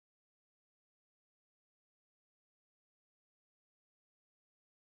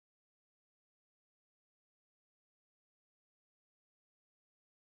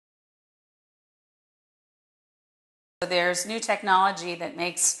There's new technology that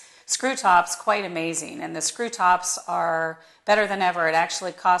makes screw tops quite amazing, and the screw tops are better than ever. It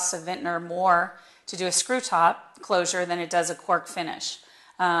actually costs a vintner more to do a screw top closure than it does a cork finish.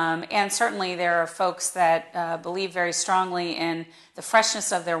 And certainly there are folks that believe very strongly in the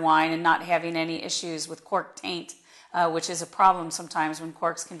freshness of their wine and not having any issues with cork taint, which is a problem sometimes when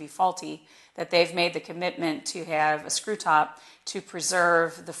corks can be faulty, that they've made the commitment to have a screw top to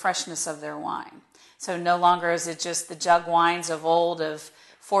preserve the freshness of their wine. So no longer is it just the jug wines of old of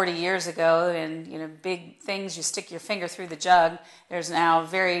 40 years ago and big things, you stick your finger through the jug. There's now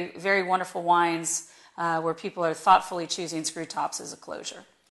very, very wonderful wines where people are thoughtfully choosing screw tops as a closure.